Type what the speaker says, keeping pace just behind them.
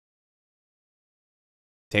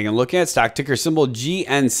Taking a look at stock ticker symbol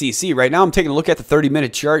GNCC. Right now I'm taking a look at the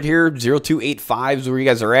 30-minute chart here. 0285 is where you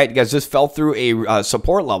guys are at. You guys just fell through a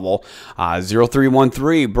support level.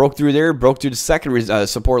 0313 broke through there, broke through the second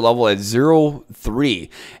support level at 03.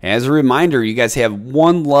 As a reminder, you guys have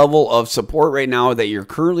one level of support right now that you're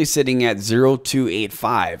currently sitting at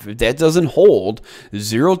 0285. If that doesn't hold,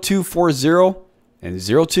 0240 and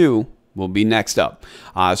 02 will be next up.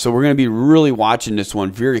 So we're going to be really watching this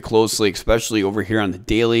one very closely, especially over here on the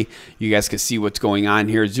daily. You guys can see what's going on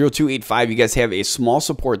here. 0285, you guys have a small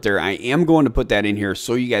support there. I am going to put that in here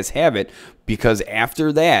so you guys have it, because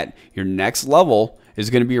after that, your next level is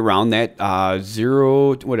going to be around that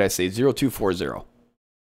 0240.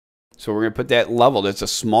 So we're going to put that level. That's a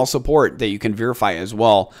small support that you can verify as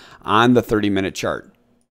well on the 30-minute chart.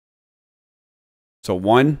 So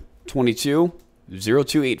 122.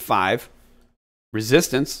 0285,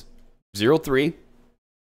 resistance 03,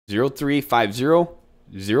 0350,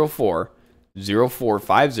 04,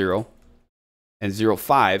 0450, and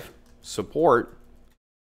 05, support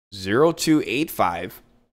 0285,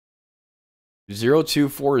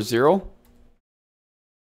 0240,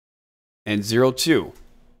 and 02.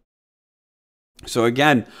 So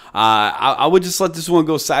again, I would just let this one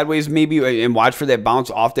go sideways maybe and watch for that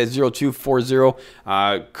bounce off that 0240.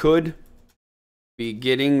 Could be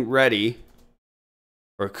getting ready,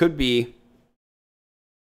 or could be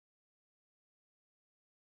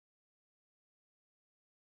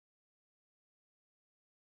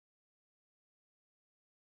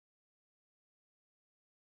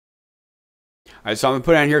all right, so I'm going to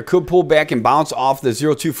put it on here. Could pull back and bounce off the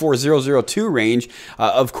 024002 range.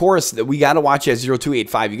 Of course, we got to watch at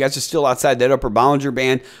 0285. You guys are still outside that upper Bollinger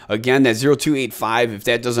Band. Again, that 0285, if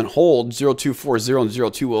that doesn't hold, 0240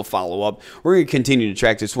 and 02 will follow up. We're going to continue to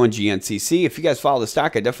track this one, GNCC. If you guys follow the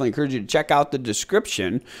stock, I definitely encourage you to check out the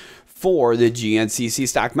description for the GNCC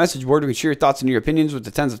stock message board. We can share your thoughts and your opinions with the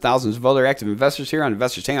tens of thousands of other active investors here on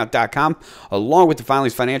investorshangout.com, along with the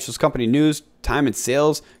Filings, financials, company news, time and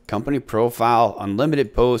sales, company profile,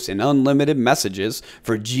 unlimited posts, and unlimited messages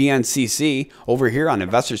for GNCC over here on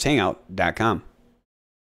investorshangout.com.